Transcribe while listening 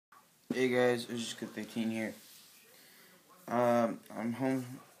Hey guys, it's just Good13 here. I'm home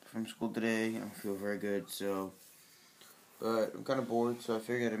from school today. I feel very good, but I'm kind of bored, so I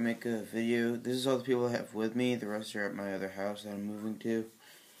figured I'd make a video. This is all the people I have with me. The rest are at my other house that I'm moving to.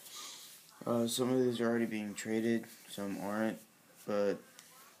 Some of these are already being traded, some aren't, but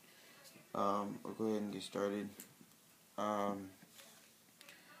I'll go ahead and get started. I'm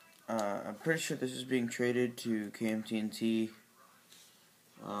pretty sure this is being traded to KMTNT.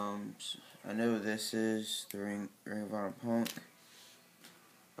 I know this is the Ring of Honor Punk.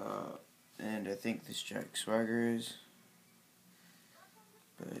 And I think this Jack Swagger is.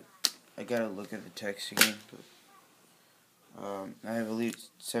 But I gotta look at the text again. But, I have Elite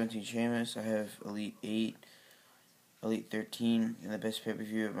 17 Sheamus. I have Elite 8, Elite 13 in the best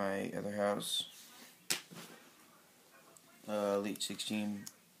pay-per-view at my other house. Elite 16,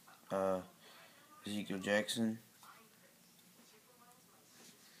 Ezekiel Jackson.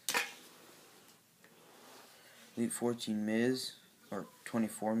 Elite 14 Miz, or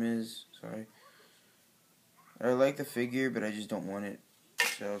 24 Miz, sorry. I like the figure, but I just don't want it.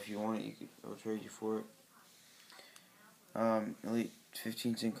 So if you want it, I'll trade you for it. Elite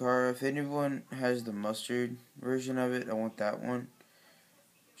 15 Sin Cara. If anyone has the mustard version of it, I want that one.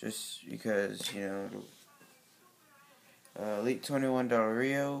 Just because, Elite 21 Del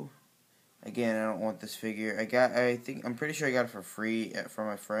Rio. Again, I don't want this figure. I'm pretty sure I got it for free from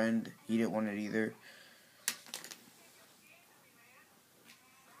my friend. He didn't want it either.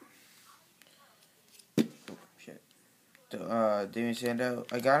 Oh, shit. Damien Sandow.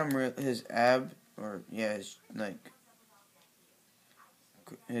 I got him his ab, I don't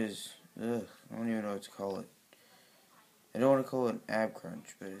even know what to call it. I don't want to call it an ab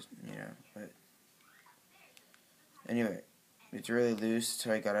crunch, but anyway, it's really loose,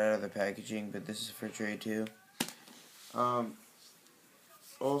 so I got it out of the packaging, but this is for trade too.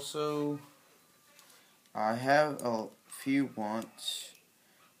 Also, I have a few wants.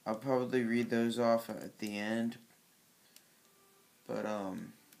 I'll probably read those off at the end, but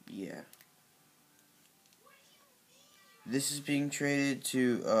yeah. This is being traded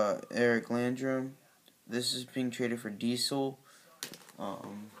to Eric Landrum. This is being traded for Diesel.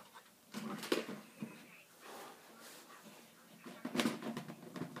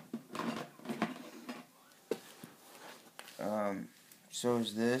 So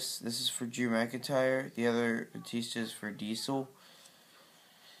is this. This is for Drew McIntyre. The other Batista is for Diesel.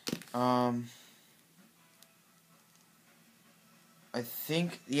 I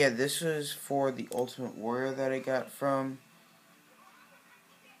think, this was for the Ultimate Warrior that I got from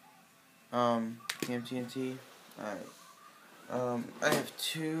KMTNT. Alright. I have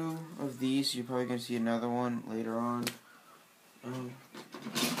two of these. You're probably going to see another one later on.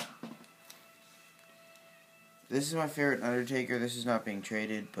 This is my favorite Undertaker. This is not being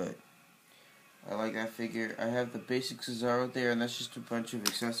traded, but I like that figure. I have the basic Cesaro there, and that's just a bunch of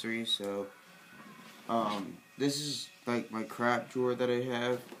accessories, so this is like my crap drawer that I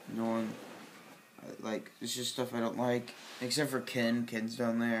have. It's just stuff I don't like, except for Ken. Ken's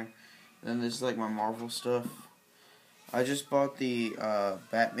down there. And then this is like my Marvel stuff. I just bought the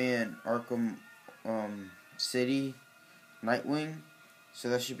Batman Arkham City Nightwing, so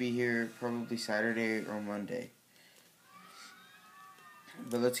that should be here probably Saturday or Monday.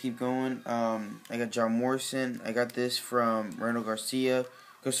 But let's keep going. I got John Morrison. I got this from Randall Garcia.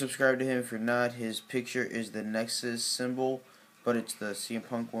 Go subscribe to him if you're not. His picture is the Nexus symbol, but it's the CM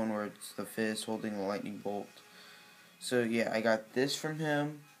Punk one where it's the fist holding the lightning bolt. So yeah, I got this from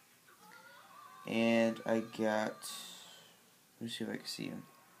him. And I got... Let me see if I can see him.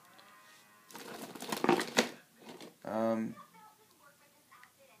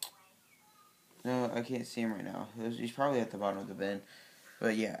 No, I can't see him right now. He's probably at the bottom of the bin.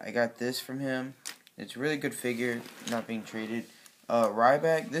 But yeah, I got this from him. It's a really good figure, not being traded.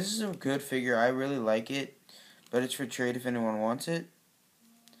 Ryback, this is a good figure. I really like it, but it's for trade if anyone wants it.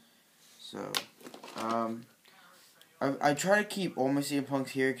 So, I try to keep all my CM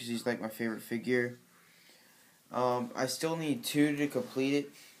Punks here because he's like my favorite figure. I still need 2 to complete it.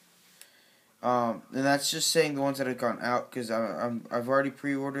 And that's just saying the ones that have gone out because I've already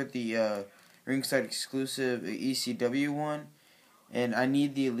pre-ordered the Ringside exclusive ECW one. And I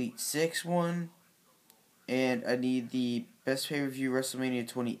need the Elite 6 one. And I need the Best Pay-Per-View WrestleMania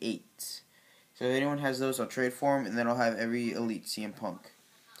 28. So if anyone has those, I'll trade for them. And then I'll have every Elite CM Punk.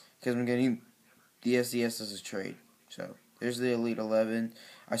 Because I'm getting the SDS as a trade. So there's the Elite 11.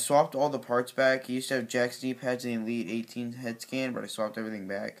 I swapped all the parts back. I used to have Jack's knee pads and the Elite 18 head scan. But I swapped everything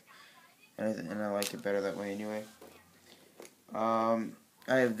back. And I like it better that way anyway. I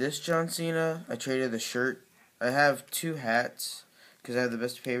have this John Cena. I traded the shirt. I have 2 hats. because I have the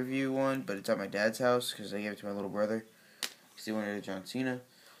best pay-per-view one, but it's at my dad's house because I gave it to my little brother because he wanted a John Cena.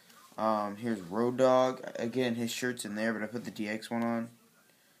 Here's Road Dogg. Again, his shirt's in there, but I put the DX one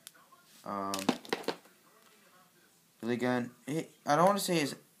on. Billy Gunn. I don't want to say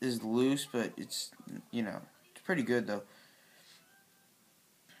is loose, but it's, it's pretty good though.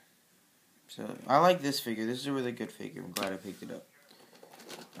 So I like this figure. This is a really good figure. I'm glad I picked it up.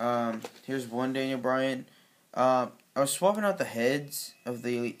 Here's one Daniel Bryan. I was swapping out the heads of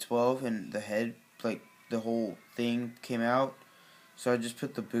the Elite 12, and the head, like the whole thing, came out. So I just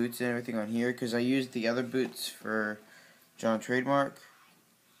put the boots and everything on here because I used the other boots for John Trademark.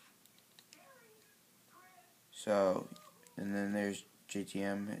 So, and then there's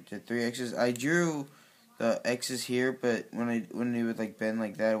JTM. Did 3 X's. I drew the X's here, but when it would like bend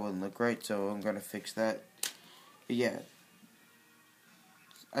like that, it wouldn't look right. So I'm gonna fix that. But yeah,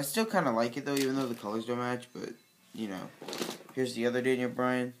 I still kind of like it though, even though the colors don't match. But here's the other Daniel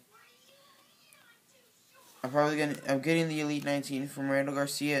Bryan. I'm getting the Elite 19 from Randall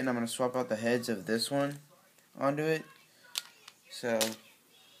Garcia, and I'm gonna swap out the heads of this one onto it. So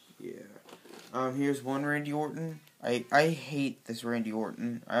yeah. Here's one Randy Orton. I hate this Randy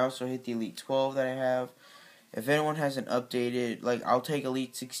Orton. I also hate the Elite 12 that I have. If anyone has an updated, like, I'll take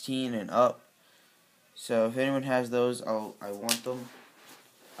Elite 16 and up. So if anyone has those, I want them.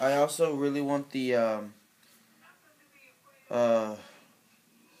 I also really want the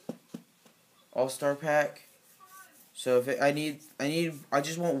All-Star pack. So if I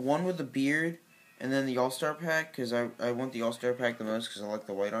just want one with the beard, and then the All-Star pack, because I want the All-Star pack the most because I like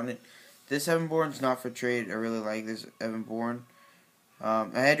the white on it. This Evan Bourne's not for trade. I really like this Evan Bourne. I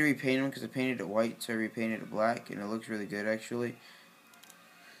had to repaint him because I painted it white, so I repainted it black, and it looks really good actually.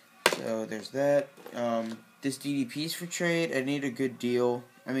 So there's that. This DDP's for trade. I need a good deal.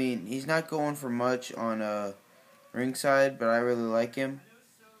 I mean, he's not going for much on ringside, but I really like him.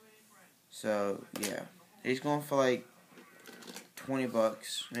 So yeah, he's going for like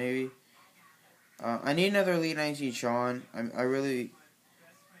 $20 maybe. I need another Elite 19 Shawn.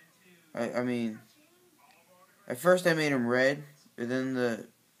 I mean, at first I made him red, but then the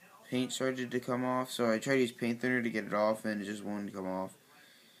paint started to come off, so I tried to use paint thinner to get it off, and it just wouldn't come off.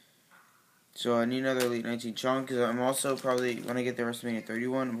 So I need another Elite 19 Shawn, because I'm also probably, when I get the WrestleMania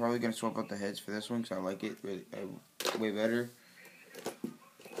 31, I'm probably going to swap out the heads for this one, because I like it way better.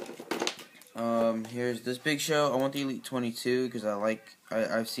 Here's this Big Show. I want the Elite 22, because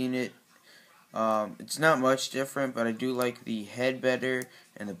I've seen it. It's not much different, but I do like the head better,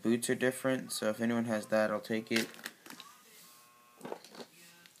 and the boots are different, so if anyone has that, I'll take it.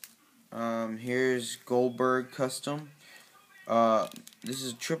 Here's Goldberg Custom. This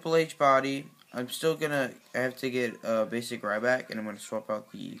is Triple H body. I have to get a basic Ryback, and I'm going to swap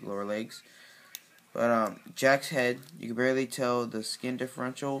out the lower legs. But, Jack's head, you can barely tell the skin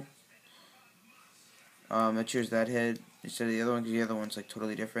differential. I chose that head instead of the other one, because the other one's, like,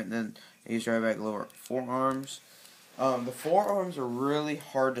 totally different. Then I used Ryback lower forearms. The forearms are really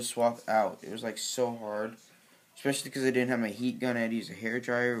hard to swap out. It was, like, so hard. Especially because I didn't have my heat gun. I had to use a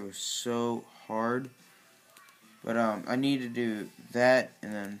hairdryer. It was so hard. But, I need to do that,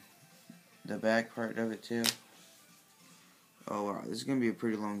 and then the back part of it, too. Oh, wow. This is going to be a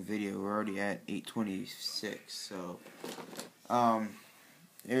pretty long video. We're already at 8:26, so.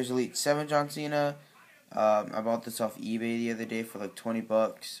 Here's Elite 7 John Cena. I bought this off eBay the other day for like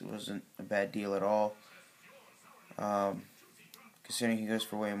 $20. It wasn't a bad deal at all. Considering he goes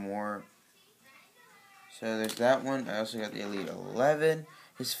for way more. So there's that one. I also got the Elite 11.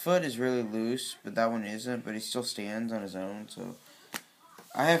 His foot is really loose, but that one isn't. But he still stands on his own. So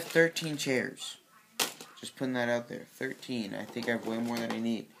I have 13 chairs. Just putting that out there. 13. I think I have way more than I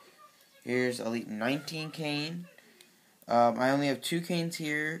need. Here's Elite 19 Kane. I only have 2 Kanes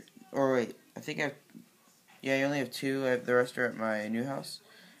here. Or wait, I think I have... Yeah, I only have 2. The rest are at my new house.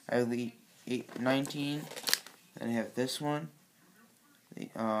 I have Elite 19. Then I have this one. The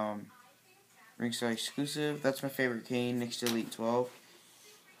Ringside exclusive. That's my favorite Kane next to Elite 12.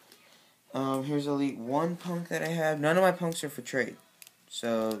 Here's Elite 1 Punk that I have. None of my Punks are for trade.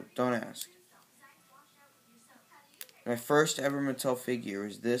 So, don't ask. My first ever Mattel figure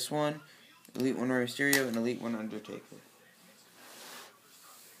was this one. Elite 1 Rey Mysterio and Elite 1 Undertaker.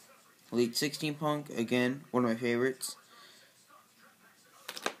 Elite 16 Punk, again, one of my favorites.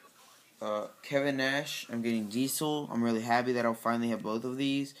 Kevin Nash, I'm getting Diesel. I'm really happy that I'll finally have both of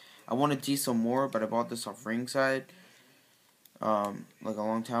these. I wanted Diesel more, but I bought this off Ringside, like a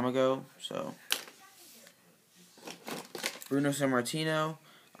long time ago, so. Bruno Sammartino.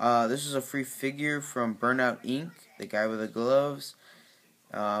 This is a free figure from Burnout Inc., the guy with the gloves.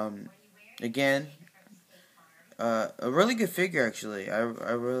 Again, A really good figure, actually. I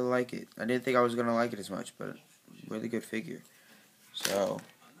really like it. I didn't think I was gonna like it as much, but really good figure. So,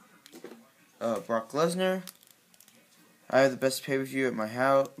 Brock Lesnar. I have the best pay-per-view at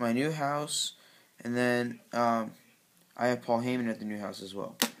my new house, and then I have Paul Heyman at the new house as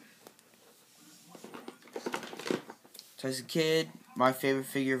well. Tyson Kidd, my favorite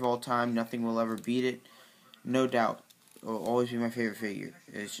figure of all time. Nothing will ever beat it, no doubt. It will always be my favorite figure.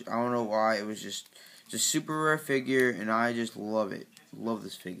 I don't know why. It was just a super rare figure, and I just love it. Love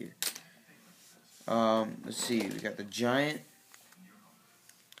this figure. Let's see. We got the Giant.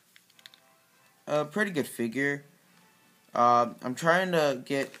 Pretty good figure. I'm trying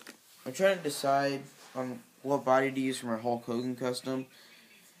to decide on what body to use for my Hulk Hogan custom.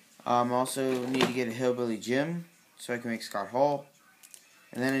 Also need to get a Hillbilly Jim so I can make Scott Hall.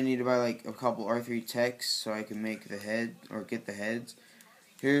 And then I need to buy like a couple R3 techs so I can make the head or get the heads.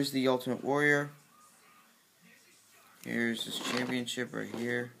 Here's the Ultimate Warrior. Here's this championship right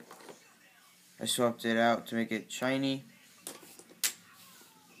here. I swapped it out to make it shiny.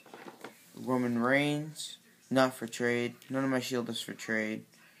 Roman Reigns, not for trade. None of my shield is for trade.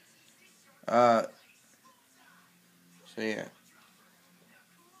 So yeah.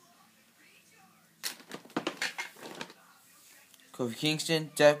 Kofi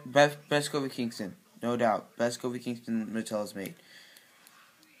Kingston, best Kofi Kingston, no doubt. Best Kofi Kingston Mattel has made.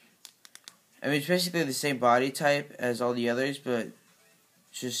 I mean, it's basically the same body type as all the others, but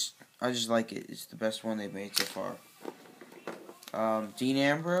I just like it. It's the best one they've made so far. Dean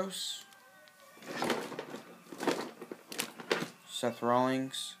Ambrose, Seth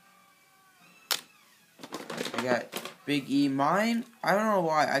Rollins. I got Big E. Mine, I don't know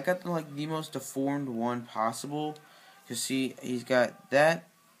why. I got the most deformed one possible. Cause see, he's got that,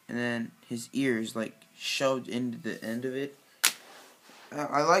 and then his ears shoved into the end of it.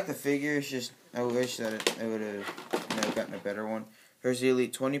 I like the figure. It's just I wish that I would have gotten a better one. Here's the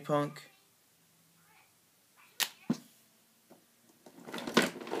Elite 20 Punk.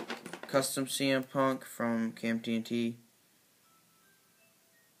 Custom CM Punk from Camp TNT.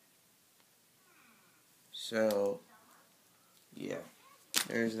 So yeah,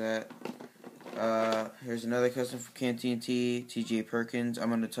 there's that. Here's another custom for Camp TNT, TJ Perkins. I'm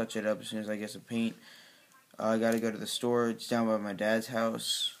going to touch it up as soon as I get some paint. I got to go to the store. It's down by my dad's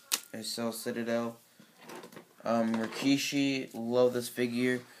house. I sell Citadel. Rikishi, love this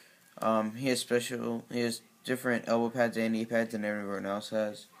figure. He has different elbow pads and knee pads than everyone else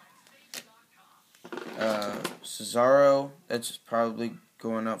has. Cesaro, that's probably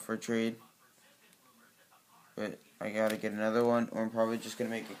going up for a trade. But I gotta get another one, or I'm probably just gonna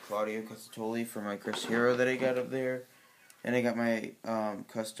make a Claudio Castagnoli for my Chris Hero that I got up there. And I got my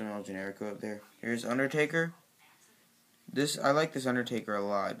custom El Generico up there. Here's Undertaker. I like this Undertaker a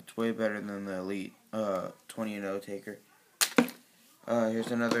lot. It's way better than the Elite 20-0 Taker. Here's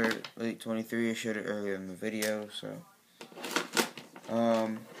another Elite 23. I showed it earlier in the video. So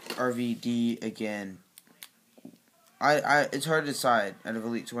RVD again. It's hard to decide out of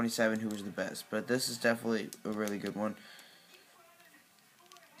Elite 27 who was the best, but this is definitely a really good one.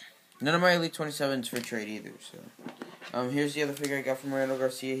 None of my Elite 27s for trade either. So, here's the other figure I got from Randall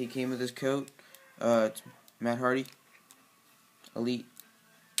Garcia. He came with his coat. It's Matt Hardy. Elite.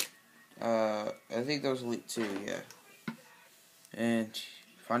 I think that was Elite 2, yeah. And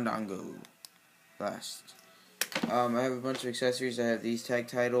Fandango. Last. I have a bunch of accessories. I have these tag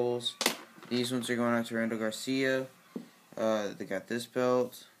titles. These ones are going out to Randall Garcia. They got this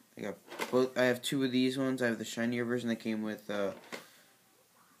belt. I have two of these ones. I have the shinier version that came with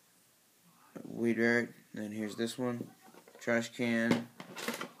Wade Barrett. And then here's this one. Trash can.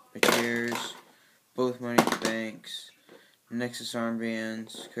 My chairs. Both Money in the Banks. Nexus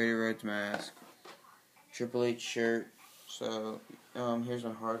armbands. Cody Rhodes mask. Triple H shirt. So, here's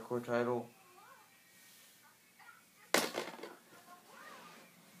my hardcore title.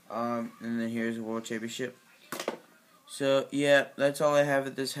 And then here's a World Championship. So, yeah, that's all I have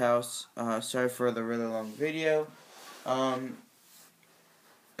at this house. Sorry for the really long video. I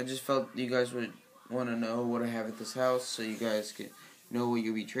just felt you guys would want to know what I have at this house, so you guys can know what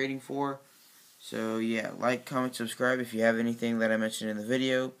you'll be trading for. So, yeah, like, comment, subscribe. If you have anything that I mentioned in the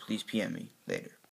video, please PM me later.